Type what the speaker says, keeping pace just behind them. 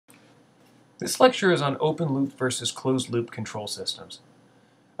This lecture is on open loop versus closed loop control systems.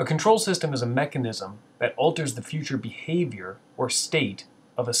 A control system is a mechanism that alters the future behavior or state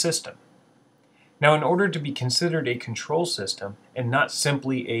of a system. Now, in order to be considered a control system and not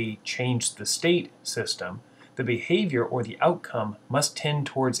simply a change the state system, the behavior or the outcome must tend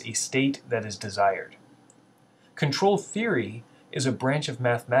towards a state that is desired. Control theory is a branch of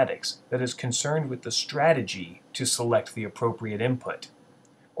mathematics that is concerned with the strategy to select the appropriate input.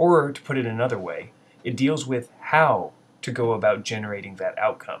 Or, to put it another way, it deals with how to go about generating that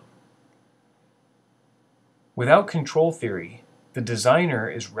outcome. Without control theory, the designer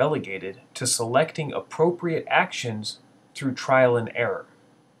is relegated to selecting appropriate actions through trial and error.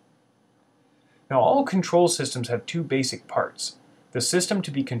 Now, all control systems have two basic parts: the system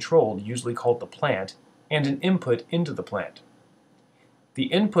to be controlled, usually called the plant, and an input into the plant. The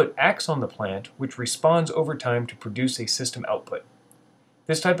input acts on the plant, which responds over time to produce a system output.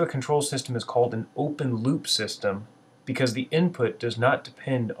 This type of control system is called an open loop system because the input does not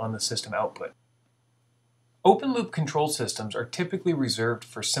depend on the system output. Open loop control systems are typically reserved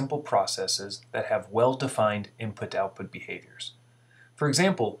for simple processes that have well-defined input-output behaviors. For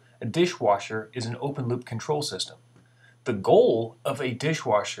example, a dishwasher is an open loop control system. The goal of a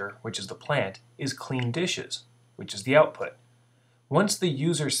dishwasher, which is the plant, is clean dishes, which is the output. Once the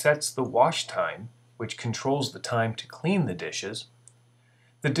user sets the wash time, which controls the time to clean the dishes,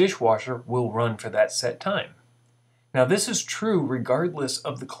 the dishwasher will run for that set time. Now, this is true regardless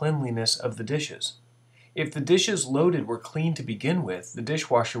of the cleanliness of the dishes. If the dishes loaded were clean to begin with, the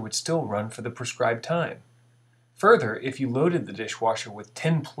dishwasher would still run for the prescribed time. Further, if you loaded the dishwasher with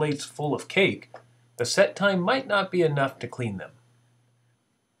 10 plates full of cake, the set time might not be enough to clean them.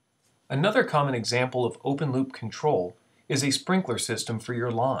 Another common example of open loop control is a sprinkler system for your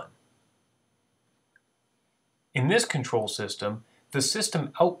lawn. In this control system, the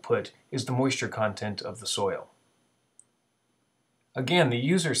system output is the moisture content of the soil. Again, the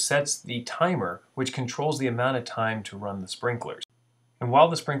user sets the timer, which controls the amount of time to run the sprinklers. And while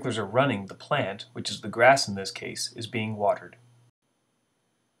the sprinklers are running, the plant, which is the grass in this case, is being watered.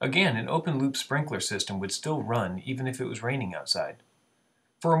 Again, an open loop sprinkler system would still run even if it was raining outside.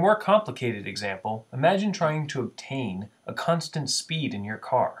 For a more complicated example, imagine trying to obtain a constant speed in your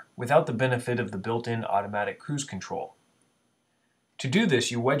car without the benefit of the built-in automatic cruise control. To do this,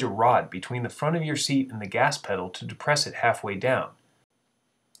 you wedge a rod between the front of your seat and the gas pedal to depress it halfway down.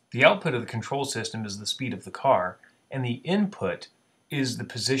 The output of the control system is the speed of the car, and the input is the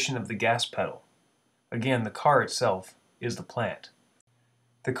position of the gas pedal. Again, the car itself is the plant.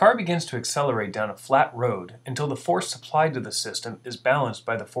 The car begins to accelerate down a flat road until the force supplied to the system is balanced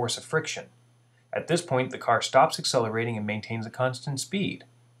by the force of friction. At this point, the car stops accelerating and maintains a constant speed.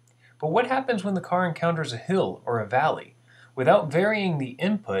 But what happens when the car encounters a hill or a valley? Without varying the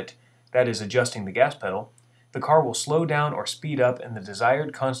input, that is, adjusting the gas pedal, the car will slow down or speed up, and the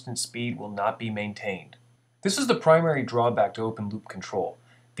desired constant speed will not be maintained. This is the primary drawback to open loop control.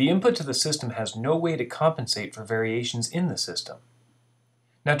 The input to the system has no way to compensate for variations in the system.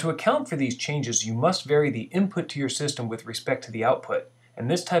 Now, to account for these changes, you must vary the input to your system with respect to the output,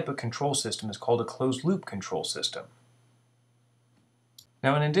 and this type of control system is called a closed loop control system.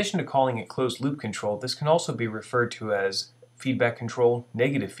 Now, in addition to calling it closed loop control, this can also be referred to as feedback control,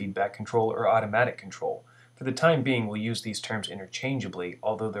 negative feedback control, or automatic control. For the time being, we'll use these terms interchangeably,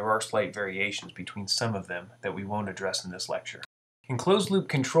 although there are slight variations between some of them that we won't address in this lecture. In closed loop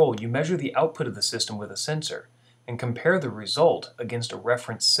control, you measure the output of the system with a sensor and compare the result against a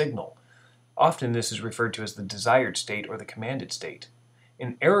reference signal. Often this is referred to as the desired state or the commanded state.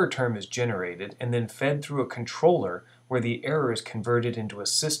 An error term is generated and then fed through a controller where the error is converted into a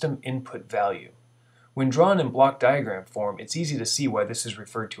system input value. When drawn in block diagram form, it's easy to see why this is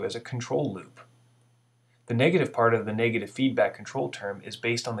referred to as a control loop. The negative part of the negative feedback control term is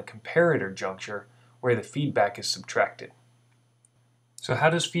based on the comparator juncture where the feedback is subtracted. So how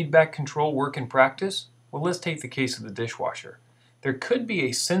does feedback control work in practice? Well, let's take the case of the dishwasher. There could be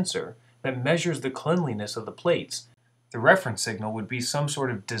a sensor that measures the cleanliness of the plates. The reference signal would be some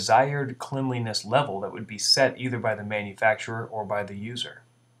sort of desired cleanliness level that would be set either by the manufacturer or by the user.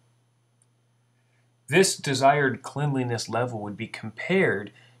 This desired cleanliness level would be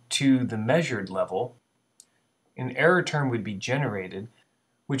compared to the measured level. An error term would be generated,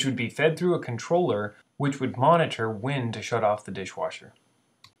 which would be fed through a controller which would monitor when to shut off the dishwasher.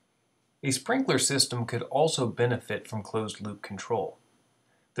 A sprinkler system could also benefit from closed-loop control.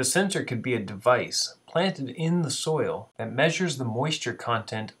 The sensor could be a device planted in the soil that measures the moisture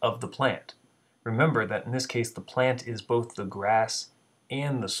content of the plant. Remember that in this case the plant is both the grass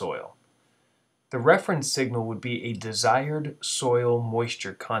and the soil. The reference signal would be a desired soil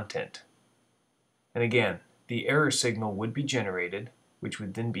moisture content. And again, the error signal would be generated, which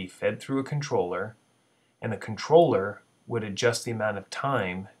would then be fed through a controller, and the controller would adjust the amount of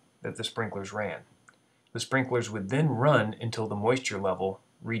time that the sprinklers ran. The sprinklers would then run until the moisture level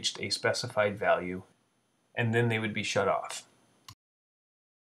reached a specified value, and then they would be shut off.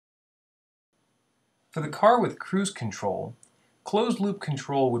 For the car with cruise control, closed-loop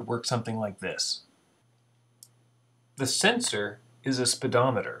control would work something like this. The sensor is a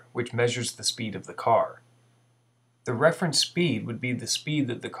speedometer, which measures the speed of the car. The reference speed would be the speed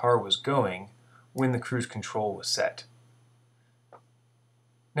that the car was going when the cruise control was set.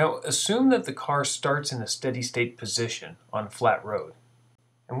 Now, assume that the car starts in a steady-state position on a flat road.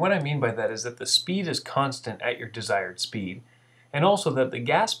 And what I mean by that is that the speed is constant at your desired speed, and also that the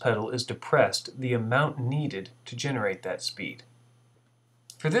gas pedal is depressed the amount needed to generate that speed.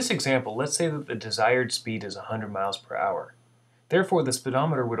 For this example, let's say that the desired speed is 100 miles per hour. Therefore, the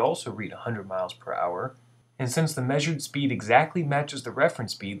speedometer would also read 100 miles per hour, and since the measured speed exactly matches the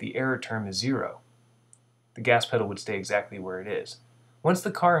reference speed, the error term is 0. The gas pedal would stay exactly where it is. Once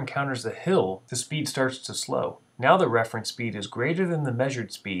the car encounters a hill, the speed starts to slow. Now the reference speed is greater than the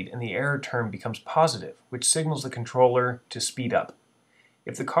measured speed, and the error term becomes positive, which signals the controller to speed up.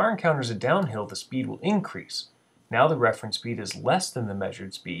 If the car encounters a downhill, the speed will increase. Now the reference speed is less than the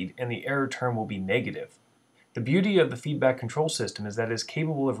measured speed, and the error term will be negative. The beauty of the feedback control system is that it is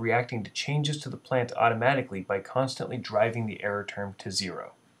capable of reacting to changes to the plant automatically by constantly driving the error term to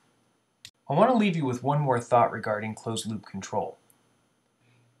 0. I want to leave you with one more thought regarding closed-loop control.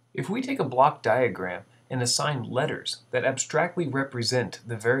 If we take a block diagram and assign letters that abstractly represent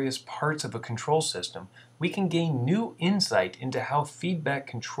the various parts of a control system, we can gain new insight into how feedback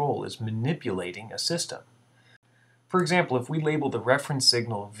control is manipulating a system. For example, if we label the reference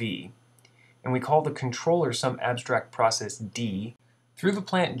signal V, and we call the controller some abstract process D, through the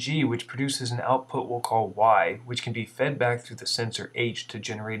plant G, which produces an output we'll call Y, which can be fed back through the sensor H to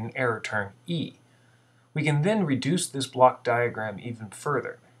generate an error term E. We can then reduce this block diagram even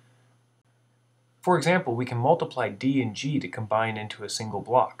further. For example, we can multiply D and G to combine into a single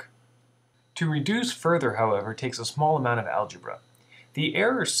block. To reduce further, however, takes a small amount of algebra. The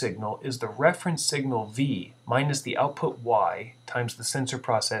error signal is the reference signal V minus the output Y times the sensor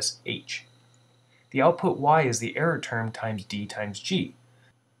process H. The output Y is the error term times D times G.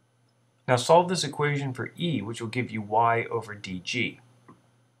 Now solve this equation for E, which will give you Y over dG.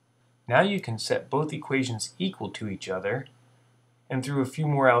 Now you can set both equations equal to each other, and through a few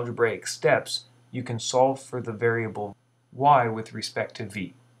more algebraic steps, you can solve for the variable Y with respect to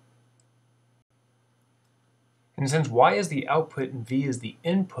V. And since Y is the output and V is the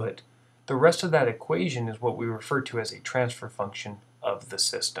input, the rest of that equation is what we refer to as a transfer function of the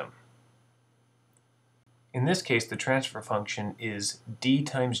system. In this case, the transfer function is D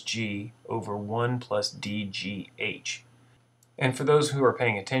times G over 1 plus dGH. And for those who are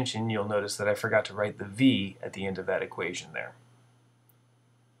paying attention, you'll notice that I forgot to write the V at the end of that equation there.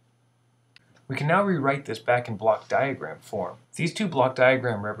 We can now rewrite this back in block diagram form. These two block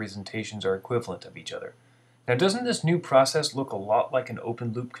diagram representations are equivalent of each other. Now, doesn't this new process look a lot like an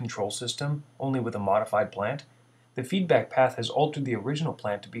open-loop control system, only with a modified plant? The feedback path has altered the original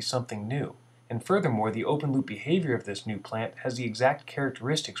plant to be something new. And furthermore, the open-loop behavior of this new plant has the exact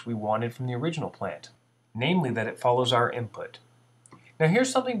characteristics we wanted from the original plant, namely that it follows our input. Now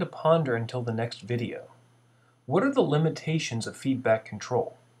here's something to ponder until the next video. What are the limitations of feedback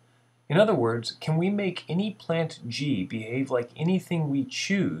control? In other words, can we make any plant G behave like anything we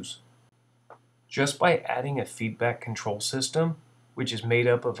choose just by adding a feedback control system, which is made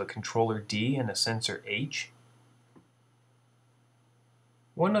up of a controller D and a sensor H?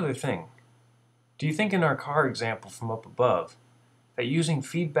 One other thing. Do you think in our car example from up above that using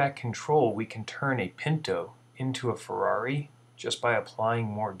feedback control we can turn a Pinto into a Ferrari just by applying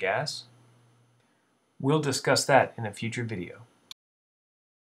more gas? We'll discuss that in a future video.